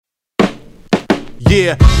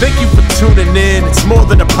Yeah, thank you for tuning in. It's more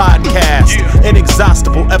than a podcast.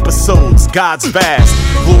 Inexhaustible episodes, God's vast.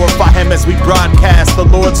 Glorify Him as we broadcast the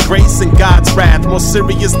Lord's grace and God's wrath, more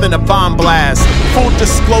serious than a bomb blast. Full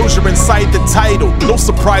disclosure inside the title. No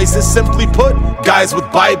surprises, simply put, guys with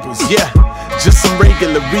Bibles, yeah. Just some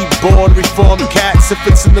regular, reborn, reformed cats. If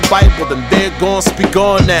it's in the Bible, then they're gon' speak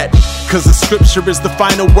on that. Cause the scripture is the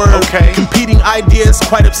final word. Okay. Competing ideas,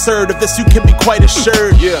 quite absurd. Of this you can be quite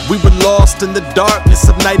assured. Yeah. We were lost in the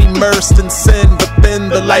darkness of night, immersed in sin. But then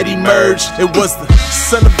the light emerged. It was the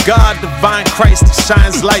Son of God, divine Christ, that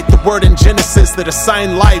shines light. The word in Genesis that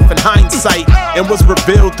assigned life in hindsight. And was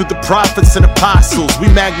revealed through the prophets and apostles.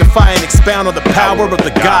 We magnify and expound on the power of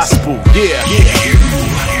the gospel. Yeah. You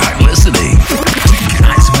are listening to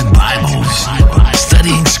Guys with Bibles,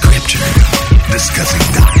 studying scripture, discussing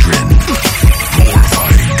doctrine,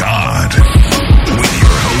 glorifying God, with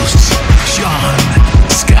your hosts, Sean,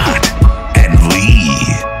 Scott, and Lee.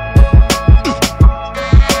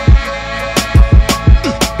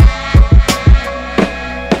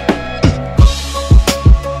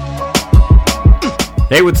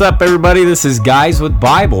 Hey, what's up, everybody? This is Guys with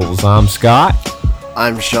Bibles. I'm Scott.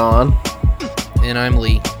 I'm Sean. And I'm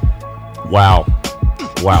Lee. Wow.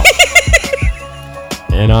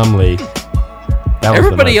 And I'm Lee.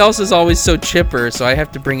 Everybody else is always so chipper, so I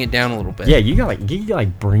have to bring it down a little bit. Yeah, you gotta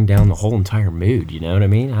bring down the whole entire mood. You know what I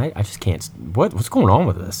mean? I just can't. What's going on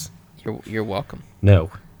with this? You're welcome. No,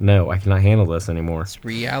 I cannot handle this anymore. It's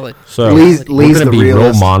reality. So Lee's we're gonna the be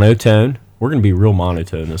realist. real monotone. We're gonna be real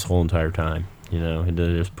monotone this whole entire time. You know, and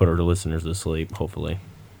to just put our listeners to sleep. Hopefully,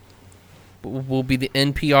 We'll be the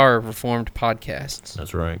NPR of Reformed podcasts.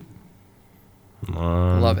 that's right.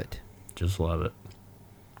 Love it. Just love it.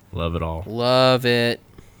 Love it all. Love it.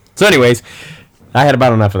 So anyways, I had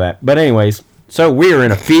about enough of that. But anyways, so we are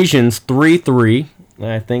in Ephesians 3:3.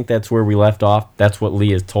 I think that's where we left off. That's what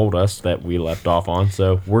Lee has told us that we left off on.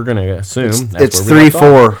 So we're going to assume that's It's where we left off.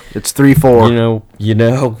 3-4. It's 3-4.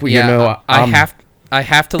 I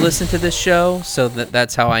have to listen to this show, so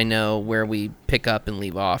that's how I know where we pick up and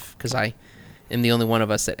leave off, because I am the only one of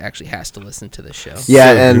us that actually has to listen to this show.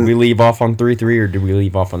 Yeah, So and did we leave off on 3:3 or did we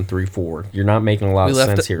leave off on 3:4? You're not making a lot of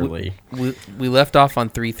sense here, Lee. We left off on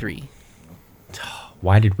 3:3.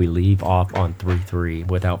 Why did we leave off on 3:3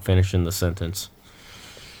 without finishing the sentence?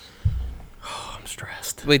 Oh, I'm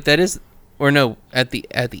stressed. Wait, at the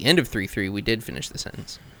end of 3:3 we did finish the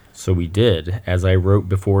sentence. So we did, as I wrote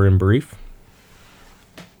before in brief.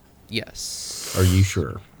 Yes. Are you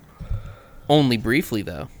sure? Only briefly,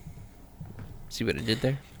 though. See what I did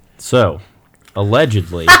there? So,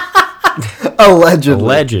 allegedly,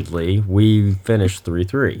 we finished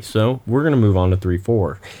 3:3. So we're gonna move on to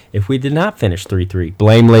 3:4. If we did not finish 3:3,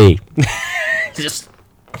 blame Lee.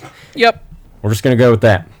 Yep. We're just gonna go with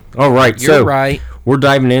that. All right. You're right. We're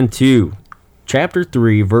diving into chapter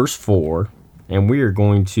 3, verse 4, and we are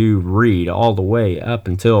going to read all the way up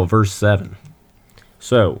until verse 7.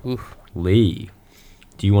 So, Oof. Lee,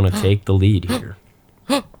 do you want to take the lead here?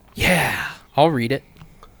 Yeah. I'll read it.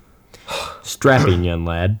 Strapping, young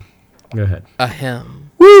lad. Go ahead. Ahem.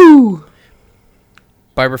 woo!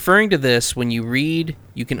 By referring to this, when you read,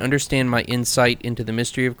 you can understand my insight into the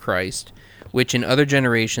mystery of Christ, which in other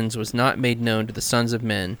generations was not made known to the sons of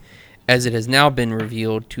men, as it has now been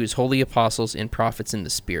revealed to his holy apostles and prophets in the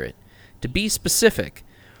Spirit. To be specific,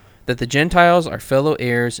 that the Gentiles are fellow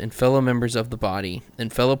heirs and fellow members of the body,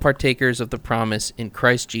 and fellow partakers of the promise in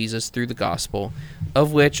Christ Jesus through the gospel,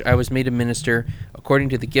 of which I was made a minister according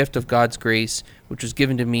to the gift of God's grace, which was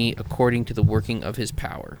given to me according to the working of his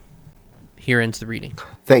power. Here ends the reading.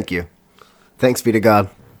 Thank you. Thanks be to God.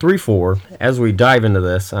 3:4. As we dive into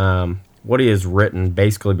this, what he has written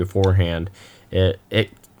basically beforehand, it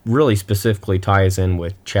really specifically ties in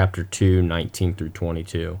with chapter 2, 19 through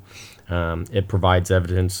 22. It provides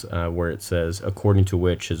evidence where it says, according to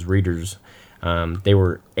which his readers, they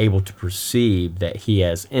were able to perceive that he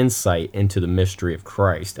has insight into the mystery of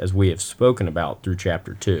Christ, as we have spoken about through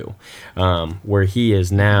chapter 2, where he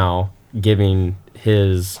is now giving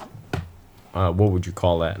his, what would you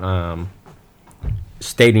call that,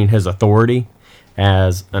 stating his authority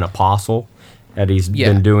as an apostle that he's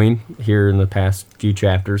been doing here in the past few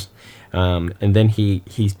chapters. And then he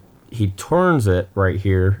turns it right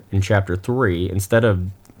here in chapter 3. Instead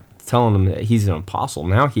of telling him that he's an apostle,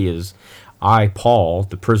 now he is, I, Paul,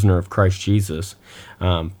 the prisoner of Christ Jesus,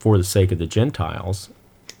 for the sake of the Gentiles,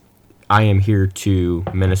 I am here to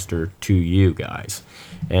minister to you guys.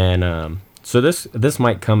 And so this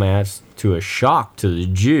might come as to a shock to the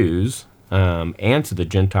Jews and to the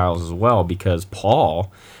Gentiles as well, because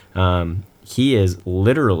Paul, he is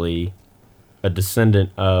literally a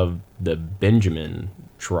descendant of the Benjamin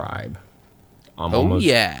tribe. I'm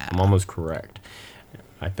almost correct.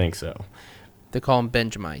 I think so. They call them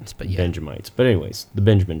Benjamites, but yeah. Benjamites. But anyways, the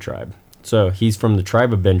Benjamin tribe. So he's from the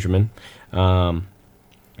tribe of Benjamin,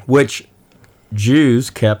 which Jews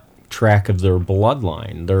kept track of their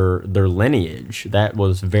bloodline, their lineage. That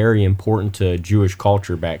was very important to Jewish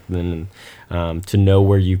culture back then, to know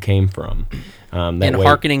where you came from.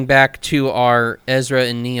 Hearkening back to our Ezra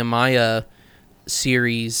and Nehemiah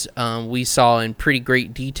series, we saw in pretty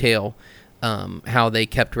great detail how they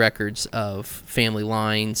kept records of family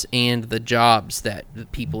lines and the jobs that the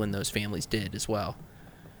people in those families did as well.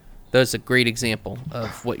 That's a great example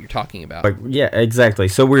of what you're talking about. Yeah, exactly.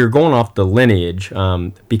 So we were going off the lineage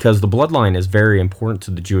because the bloodline is very important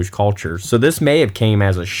to the Jewish culture. So this may have came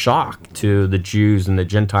as a shock to the Jews and the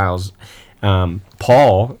Gentiles.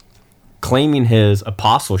 Paul claiming his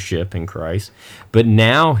apostleship in Christ, but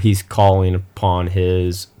now he's calling upon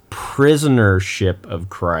his prisonership of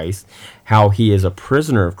Christ, how he is a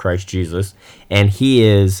prisoner of Christ Jesus, and he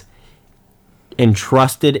is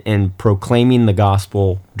entrusted in proclaiming the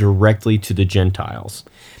gospel directly to the Gentiles.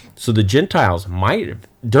 So the Gentiles might have,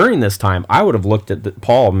 during this time, I would have looked at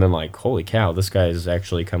Paul and been like, holy cow, this guy is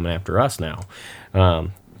actually coming after us now.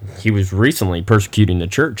 He was recently persecuting the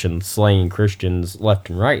church and slaying Christians left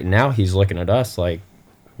and right, and now he's looking at us like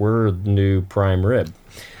we're the new prime rib.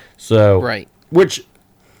 So, right. Which,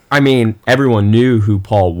 I mean, everyone knew who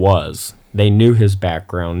Paul was. They knew his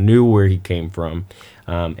background, knew where he came from,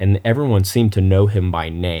 and everyone seemed to know him by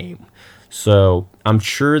name. So I'm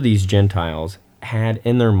sure these Gentiles had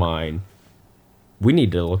in their mind, we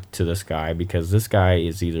need to look to this guy because this guy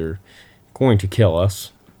is either going to kill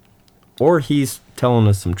us or he's telling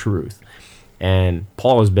us some truth. And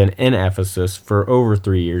Paul has been in Ephesus for over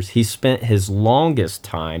 3 years. He spent his longest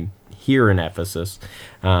time here in Ephesus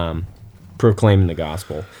proclaiming the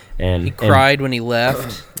gospel. And he cried when he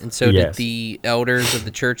left, and so did the elders of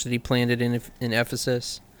the church that he planted in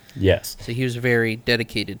Ephesus. Yes. So he was very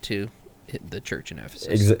dedicated to the church in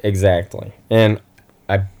Ephesus. Exactly. And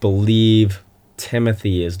I believe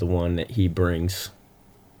Timothy is the one that he brings.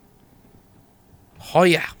 Oh,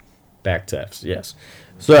 yeah. Back to Ephesus, yes.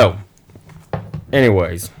 So,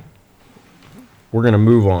 anyways, we're going to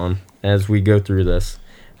move on as we go through this.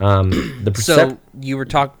 So you were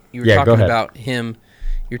talking about him.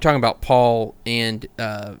 You're talking about Paul and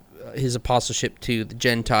his apostleship to the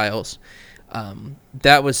Gentiles.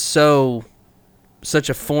 That was such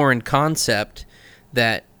a foreign concept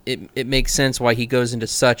that it makes sense why he goes into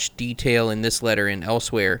such detail in this letter and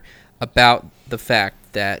elsewhere about the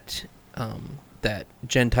fact that that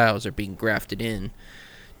Gentiles are being grafted in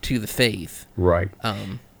to the faith. Right.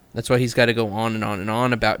 That's why he's got to go on and on and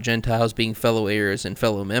on about Gentiles being fellow heirs and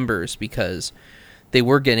fellow members, because they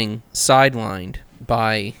were getting sidelined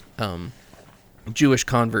by Jewish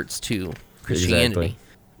converts to Christianity. Exactly.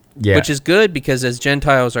 Yeah. Which is good, because as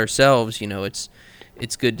Gentiles ourselves,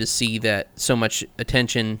 it's good to see that so much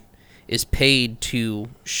attention is paid to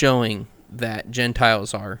showing that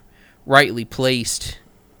Gentiles are rightly placed,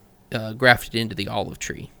 grafted into the olive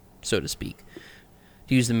tree, so to speak,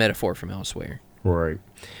 to use the metaphor from elsewhere. Right.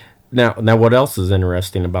 Now, what else is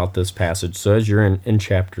interesting about this passage? So as you're in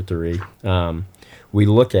chapter 3, we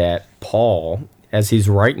look at Paul as he's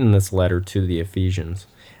writing this letter to the Ephesians.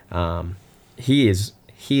 He is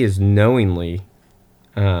knowingly,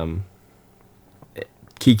 he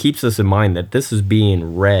keeps us in mind that this is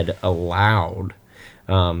being read aloud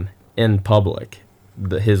in public,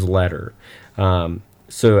 his letter.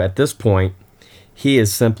 So at this point, he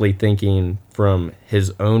is simply thinking from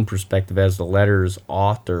his own perspective as the letter's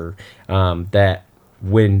author, that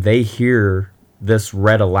when they hear this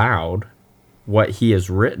read aloud, what he has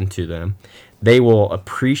written to them, they will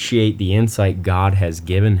appreciate the insight God has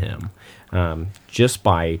given him, just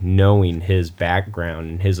by knowing his background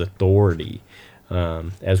and his authority,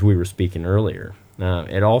 as we were speaking earlier.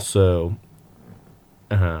 It also,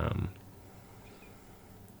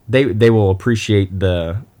 they will appreciate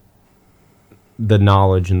the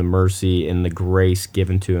knowledge and the mercy and the grace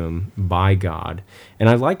given to him by God. And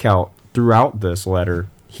I like how throughout this letter,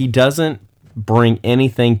 he doesn't bring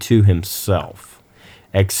anything to himself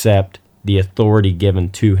except the authority given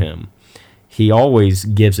to him. He always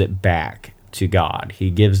gives it back to God. He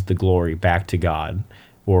gives the glory back to God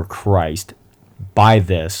or Christ. By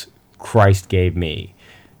this, Christ gave me.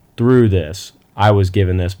 Through this, I was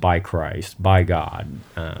given this by Christ, by God.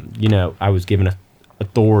 I was given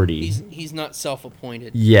authority. He's not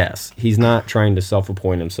self-appointed. Yes, he's not trying to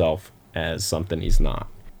self-appoint himself as something he's not.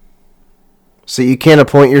 So you can't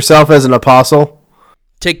appoint yourself as an apostle?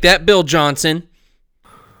 Take that, Bill Johnson.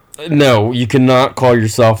 No, you cannot call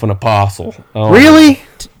yourself an apostle. Oh. Really?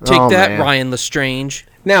 Take that, man. Ryan Lestrange.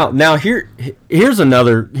 Now here's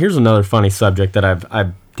another funny subject that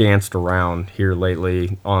I've danced around here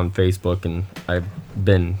lately on Facebook, and I've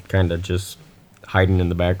been kind of just hiding in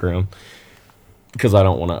the background because I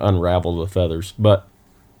don't want to unravel the feathers. But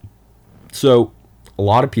so a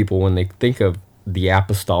lot of people, when they think of the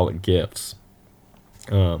apostolic gifts,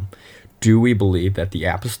 do we believe that the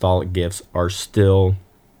apostolic gifts are still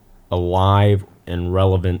alive and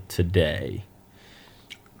relevant today?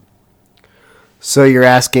 So you're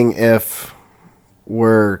asking if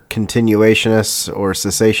we're continuationists or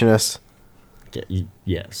cessationists?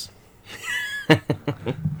 Yes.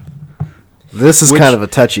 This is kind of a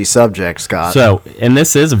touchy subject, Scott. So, and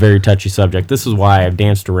this is a very touchy subject. This is why I've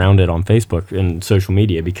danced around it on Facebook and social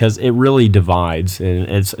media, because it really divides, and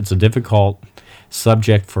it's a difficult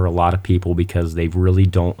subject for a lot of people because they really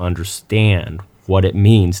don't understand what it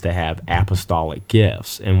means to have apostolic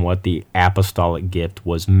gifts and what the apostolic gift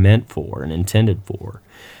was meant for and intended for.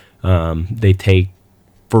 They take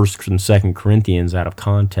 1st and 2nd Corinthians out of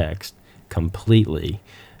context completely.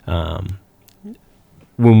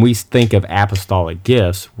 When we think of apostolic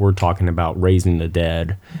gifts, we're talking about raising the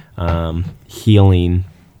dead, healing.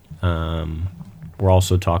 We're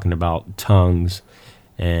also talking about tongues,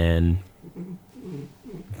 and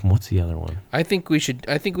what's the other one? I think we should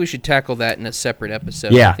tackle that in a separate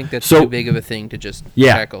episode. Yeah, I think that's so- too big of a thing to just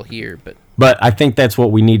Yeah. tackle here. But I think that's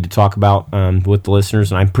what we need to talk about with the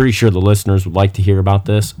listeners, and I'm pretty sure the listeners would like to hear about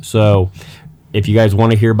this. So if you guys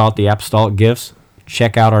want to hear about the apostolic gifts,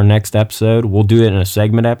 check out our next episode. We'll do it in a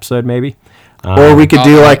segment episode, maybe. Or we could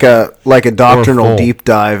do I'll- like a doctrinal full. deep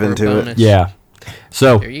dive Or a into it. bonus. Yeah.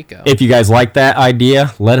 So There you go. if you guys like that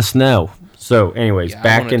idea, let us know. So anyways, Yeah, I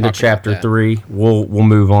back wanna into talk about chapter that. 3. We'll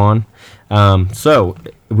move on. So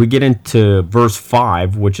we get into verse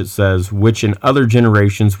 5, which it says, which in other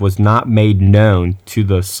generations was not made known to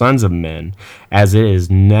the sons of men, as it is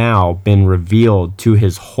now been revealed to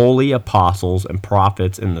his holy apostles and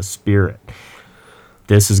prophets in the Spirit.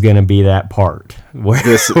 This is going to be that part where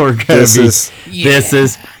This- we're going to this be. is- This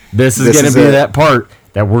is This going to is be it. that part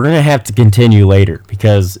that we're going to have to continue later,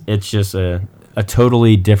 because it's just a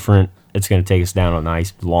totally different. It's going to take us down a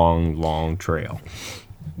nice long trail.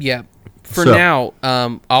 Yeah. For So- now,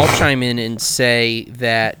 I'll chime in and say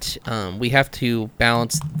that we have to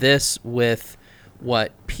balance this with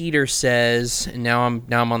what Peter says. And now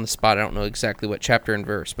I'm on the spot. I don't know exactly what chapter and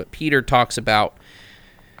verse, but Peter talks about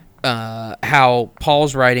how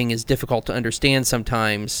Paul's writing is difficult to understand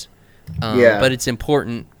sometimes, but it's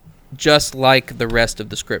important, just like the rest of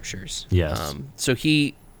the scriptures. Yes. So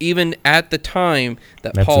he, even at the time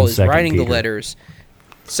that That's Paul in is 2 writing the Peter. letters,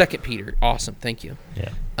 2 Peter, awesome, thank you. Yeah.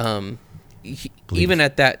 Even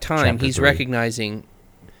at that time, chapter he's 3. recognizing.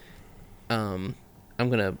 I'm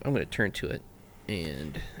gonna turn to it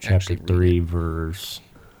and Chapter actually read 3, verse.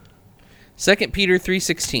 2 Peter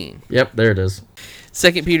 3:16. Yep, there it is.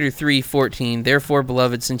 2 Peter 3:14. Therefore,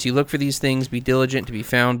 beloved, since you look for these things, be diligent to be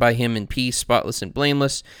found by him in peace, spotless and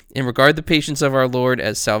blameless, and regard the patience of our Lord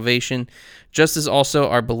as salvation, just as also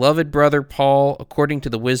our beloved brother Paul, according to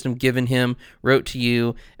the wisdom given him, wrote to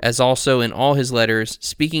you, as also in all his letters,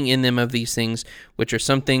 speaking in them of these things, which are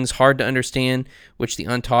some things hard to understand, which the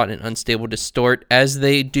untaught and unstable distort, as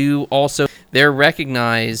they do also. They're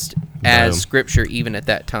recognized as Boom. Scripture even at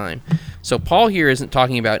that time. So Paul here isn't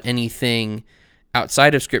talking about anything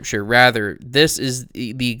outside of Scripture. Rather, this is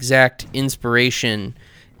the exact inspiration,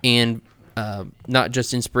 and not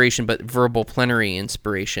just inspiration, but verbal plenary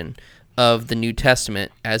inspiration of the New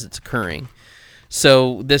Testament as it's occurring.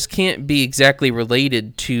 So this can't be exactly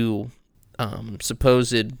related to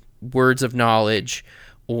supposed words of knowledge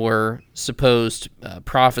or supposed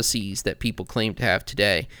prophecies that people claim to have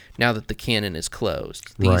today, now that the canon is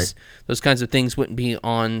closed. Right. Those kinds of things wouldn't be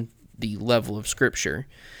on the level of Scripture.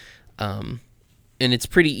 And it's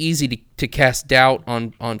pretty easy to cast doubt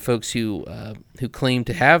on folks who claim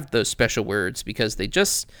to have those special words, because they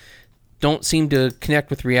just don't seem to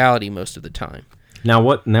connect with reality most of the time. Now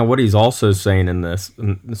what he's also saying in this,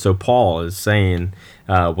 so Paul is saying,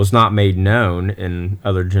 was not made known in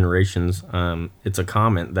other generations. It's a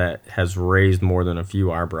comment that has raised more than a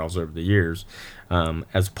few eyebrows over the years.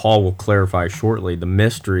 As Paul will clarify shortly, the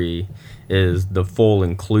mystery is the full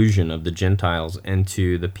inclusion of the Gentiles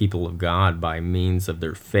into the people of God by means of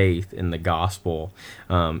their faith in the gospel,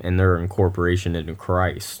 and their incorporation into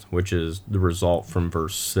Christ, which is the result from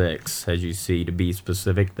verse 6, as you see, to be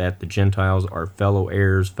specific, that the Gentiles are fellow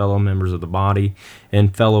heirs, fellow members of the body,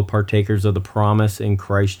 and fellow partakers of the promise in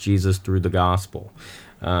Christ Jesus through the gospel.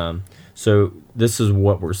 So this is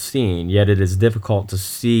what we're seeing, yet it is difficult to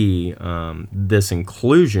see this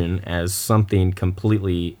inclusion as something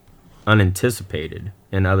completely unanticipated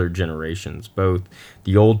in other generations, both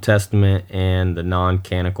the Old Testament and the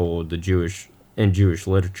non-canonical, the Jewish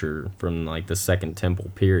literature from like the Second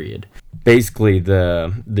Temple period. Basically,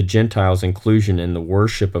 the Gentiles' inclusion in the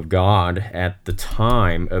worship of God at the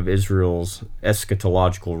time of Israel's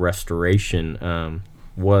eschatological restoration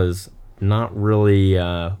was not really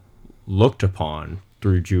looked upon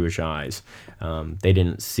through Jewish eyes. They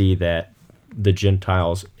didn't see that the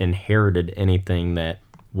Gentiles inherited anything that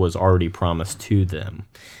was already promised to them.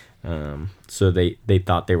 So they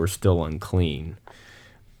thought they were still unclean.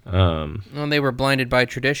 Well, they were blinded by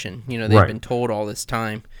tradition. They've Right. been told all this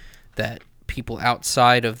time that people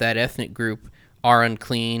outside of that ethnic group are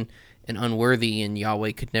unclean and unworthy, and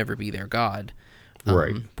Yahweh could never be their God.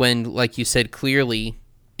 Right. When, like you said clearly,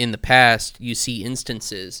 in the past, you see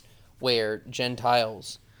instances where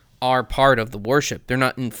Gentiles are part of the worship. They're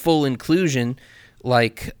not in full inclusion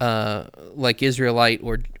like Israelite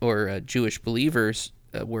or Jewish believers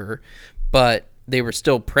were, but they were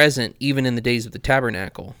still present even in the days of the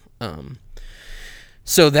tabernacle.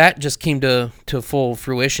 So that just came to full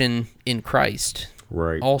fruition in Christ,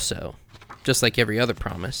 Right. also, just like every other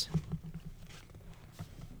promise.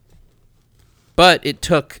 But it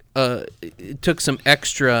took some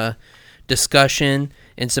extra discussion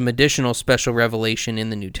and some additional special revelation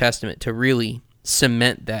in the New Testament to really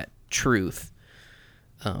cement that truth,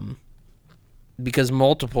 because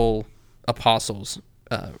multiple apostles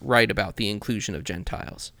write about the inclusion of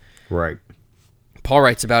Gentiles. Right. Paul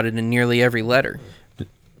writes about it in nearly every letter.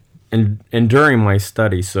 And during my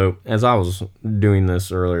study, so as I was doing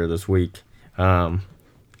this earlier this week,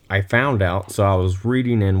 I found out, so I was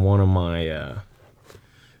reading in one of my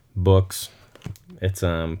books. It's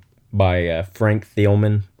by Frank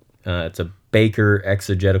Thielman. It's a Baker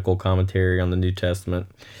exegetical commentary on the New Testament.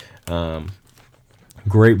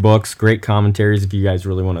 Great books, great commentaries if you guys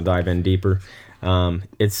really want to dive in deeper.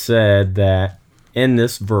 It said that in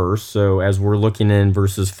this verse, so as we're looking in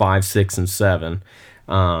verses 5, 6, and 7,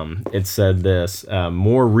 it said this: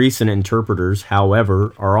 more recent interpreters,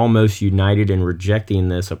 however, are almost united in rejecting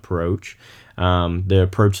this approach, the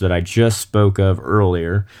approach that I just spoke of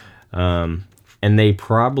earlier, and they are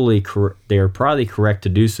probably correct to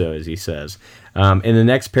do so, as he says. In the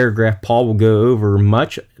next paragraph, Paul will go over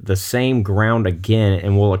much the same ground again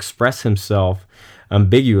and will express himself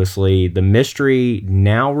ambiguously. The mystery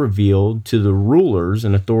now revealed to the rulers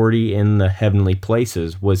and authority in the heavenly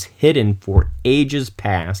places was hidden for ages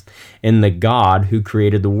past in the God who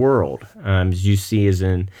created the world. As you see is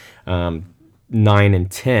in 9 and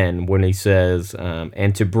 10, when he says,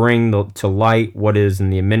 and to bring to light what is in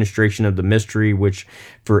the administration of the mystery, which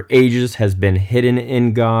for ages has been hidden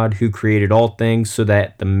in God, who created all things, so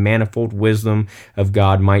that the manifold wisdom of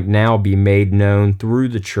God might now be made known through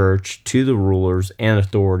the church to the rulers and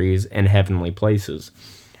authorities in heavenly places.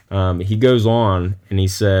 He goes on and he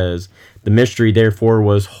says, the mystery therefore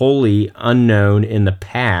was wholly unknown in the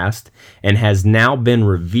past and has now been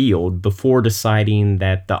revealed, before deciding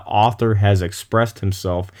that the author has expressed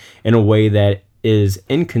himself in a way that is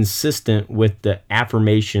inconsistent with the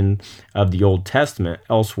affirmation of the Old Testament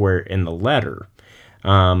elsewhere in the letter,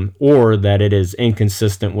 or that it is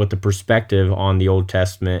inconsistent with the perspective on the Old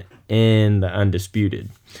Testament in the Undisputed.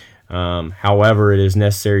 However, it is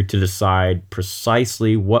necessary to decide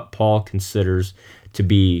precisely what Paul considers to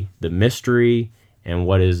be the mystery and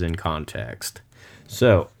what is in context.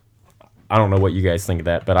 So, I don't know what you guys think of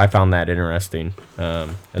that, but I found that interesting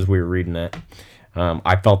as we were reading that.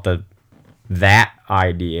 I felt that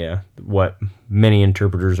idea, what many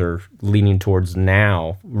interpreters are leaning towards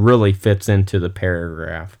now, really fits into the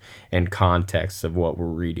paragraph and context of what we're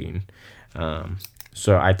reading.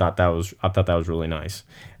 So I thought that was really nice.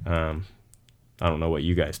 I don't know what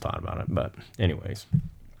you guys thought about it, but anyways.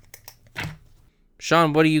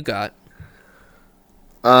 Sean, what do you got?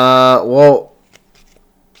 Well,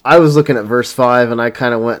 I was looking at verse 5, and I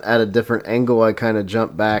kind of went at a different angle. I kind of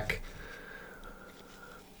jumped back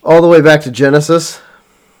all the way back to Genesis.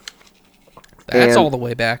 That's all the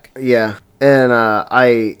way back. Yeah, and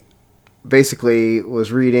I basically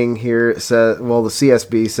was reading here. It says, well, the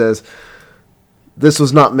CSB says, this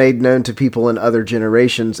was not made known to people in other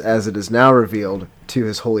generations, as it is now revealed to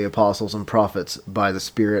his holy apostles and prophets by the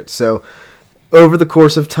Spirit. So, over the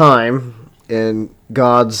course of time, in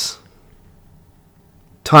God's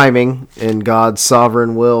timing, in God's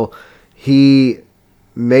sovereign will, he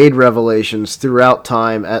made revelations throughout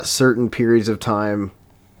time at certain periods of time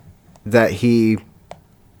that he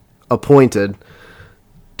appointed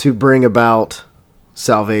to bring about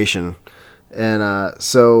salvation. And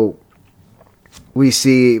so we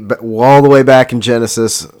see all the way back in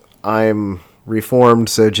Genesis. I'm Reformed,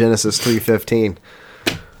 so Genesis 3:15.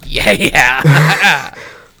 Yeah.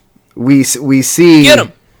 We see Get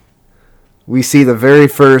 'em. We see the very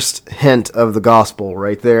first hint of the gospel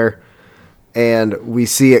right there, and we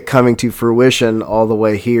see it coming to fruition all the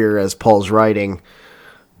way here as Paul's writing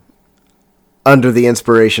under the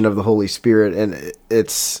inspiration of the Holy Spirit, and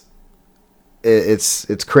it's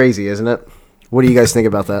crazy, isn't it? What do you guys think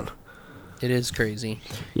about that? It is crazy.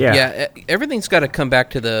 Yeah. Yeah, everything's got to come back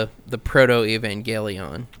to the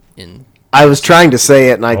proto-evangelion. I was trying to say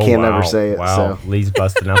it, and I can't wow. ever say it. Wow, So Lee's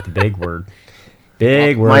busting out the big word.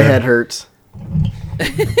 Big word. my head hurts.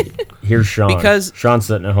 Here's Sean. Because- Sean's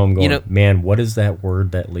sitting at home going, You know- man, what is that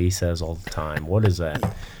word that Lee says all the time? What is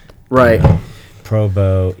that? Right.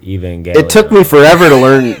 Probo Evangelion. It took me forever to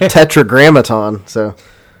learn Tetragrammaton. So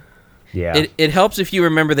Yeah. It helps if you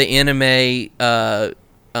remember the anime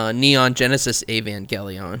Neon Genesis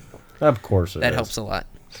Evangelion. Of course it That is. helps a lot.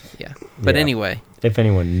 Yeah. But Yeah. anyway, If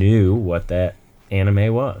anyone knew what that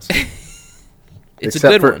anime was. it's Except a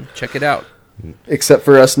good for- one. Check it out. except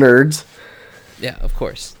for us nerds. Yeah, of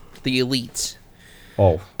course. The elites.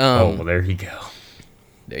 Oh, well, there you go.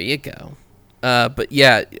 There you go. But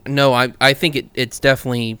yeah, no, I think it's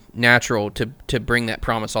definitely natural to bring that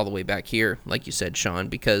promise all the way back here, like you said, Sean,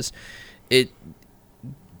 because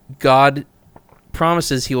God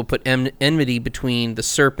promises he will put enmity between the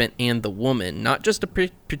serpent and the woman, not just a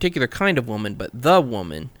particular kind of woman, but the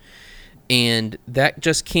woman. And that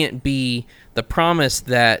just can't be the promise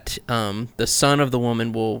that the son of the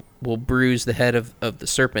woman will bruise the head of the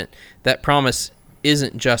serpent. That promise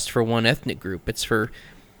isn't just for one ethnic group. It's for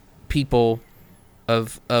people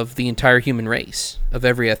of the entire human race, of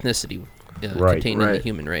every ethnicity contained in the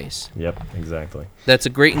human race. Yep, exactly. That's a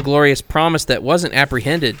great and glorious promise that wasn't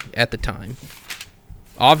apprehended at the time.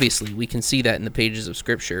 Obviously, we can see that in the pages of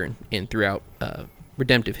Scripture and throughout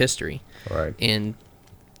redemptive history. Right.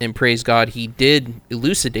 And praise God, he did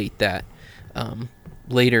elucidate that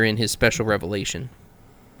later in his special revelation,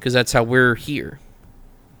 because that's how we're here.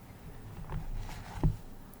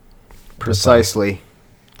 Precisely.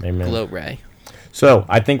 Amen. Glow ray. So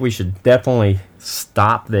I think we should definitely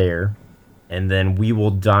stop there, and then we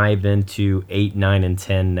will dive into 8, 9, and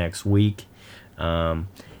 10 next week,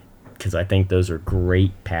 because I think those are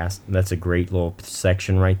great. That's a great little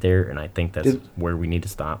section right there, and I think that's where we need to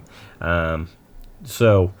stop.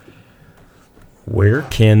 So where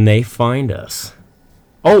can they find us?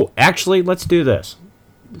 Oh, actually, let's do this.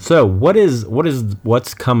 So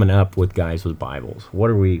what's coming up with Guys with Bibles? What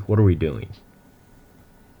are we doing?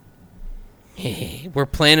 We're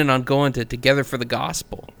planning on going to Together for the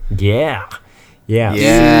Gospel. Yeah.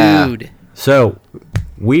 Yeah. Dude. So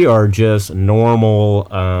we are just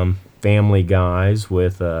normal family guys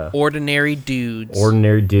with Ordinary dudes.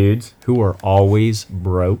 ordinary dudes who are always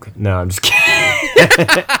broke. No, I'm just kidding.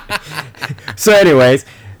 So anyways,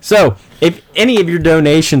 if any of your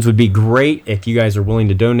donations would be great, if you guys are willing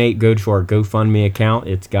to donate, go to our GoFundMe account.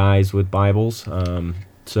 It's Guys with Bibles.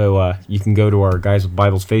 So you can go to our Guys with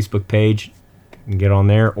Bibles Facebook page and get on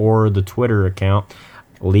there, or the Twitter account.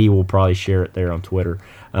 Lee will probably share it there on Twitter.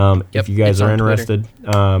 If you guys it's are on Twitter. interested,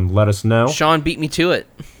 let us know. Sean beat me to it.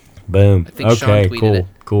 Boom. I think Sean Okay, tweeted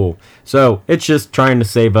cool. it. So it's just trying to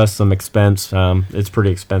save us some expense. It's pretty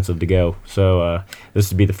expensive to go. So this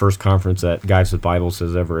would be the first conference that Guys with Bibles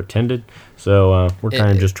has ever attended. So we're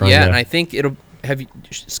kind of just trying Yeah, to... and I think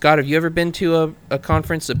Scott, have you ever been to a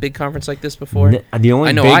conference, a big conference like this before? The only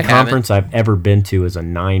I know big I haven't. conference I've ever been to is a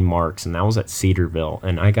 9 Marks, and that was at Cedarville,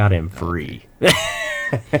 and I got in free.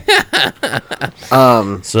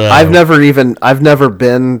 So I've never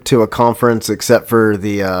been to a conference except for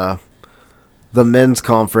the men's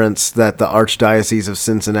conference that the Archdiocese of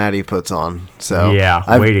Cincinnati puts on. So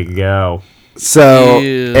yeah, way to go. So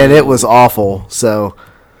Ew. and it was awful. So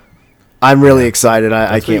I'm really excited. I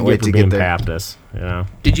That's what can't you wait for to being get there. Baptist, you know?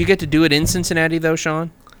 Did you get to do it in Cincinnati, though,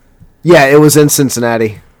 Sean? Yeah, it was in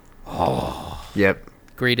Cincinnati. Oh. Yep.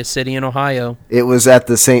 Greatest city in Ohio. It was at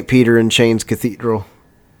the St. Peter and Chains Cathedral.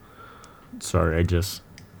 Sorry, I just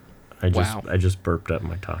burped up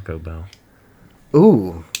my Taco Bell.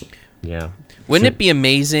 Ooh. Yeah. Wouldn't it be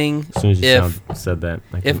amazing As soon as you if said that,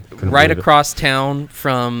 I if couldn't right believe it. across town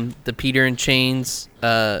from the Peter and Chains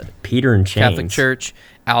Peter and Chains. Catholic Church,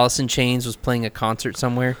 Alice in Chains was playing a concert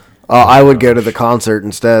somewhere? I would go to the concert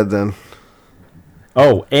instead then.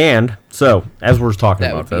 Oh, and so as we're talking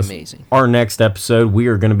That about would be this, amazing. our next episode we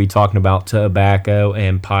are going to be talking about tobacco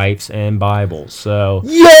and pipes and Bibles. So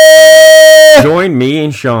join me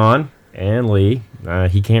and Sean and Lee.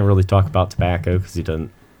 He can't really talk about tobacco because he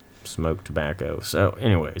doesn't smoke tobacco. So,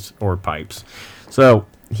 anyways, or pipes. So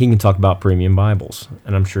he can talk about premium Bibles,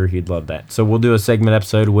 and I'm sure he'd love that. So we'll do a segment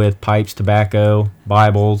episode with pipes, tobacco,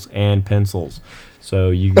 Bibles, and pencils.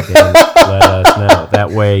 So you can let us know.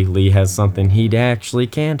 That way Lee has something he actually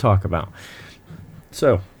can talk about.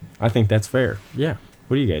 So I think that's fair. Yeah.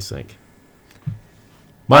 What do you guys think?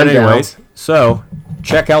 But anyways, so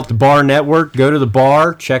check out the Bar Network. Go to the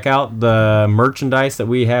bar. Check out the merchandise that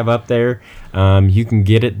we have up there. You can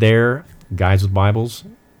get it there. Guys with Bibles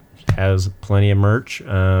has plenty of merch.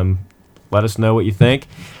 Let us know what you think.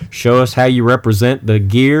 Show us how you represent the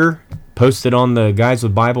gear. Post it on the Guys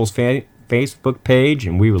with Bibles Facebook page,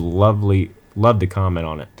 and we would love to comment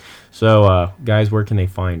on it. So, guys, where can they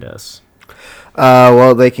find us?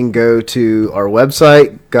 Well, they can go to our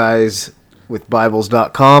website,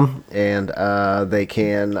 guyswithbibles.com, and they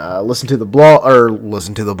can listen to the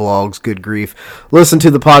blogs. Good grief! Listen to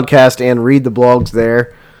the podcast and read the blogs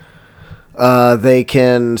there. They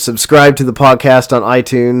can subscribe to the podcast on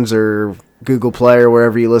iTunes or Google Play or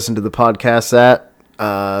wherever you listen to the podcasts at.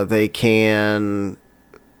 They can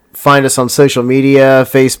find us on social media,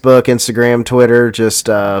 Facebook, Instagram, Twitter. Just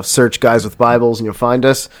search Guys with Bibles and you'll find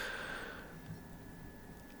us.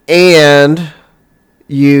 And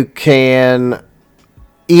you can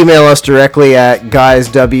email us directly at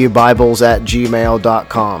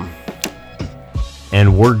guyswbibles@gmail.com.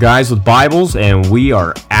 And we're Guys with Bibles, and we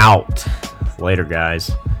are out. Later, guys.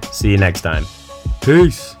 See you next time.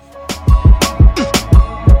 Peace.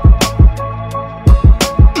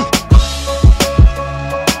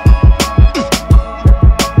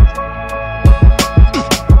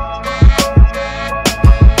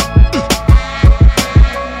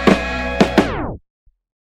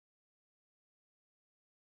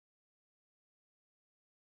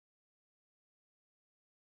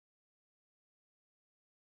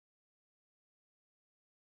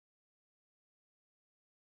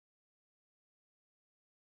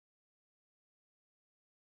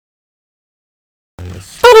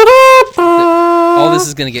 All this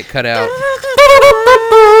is going to get cut out.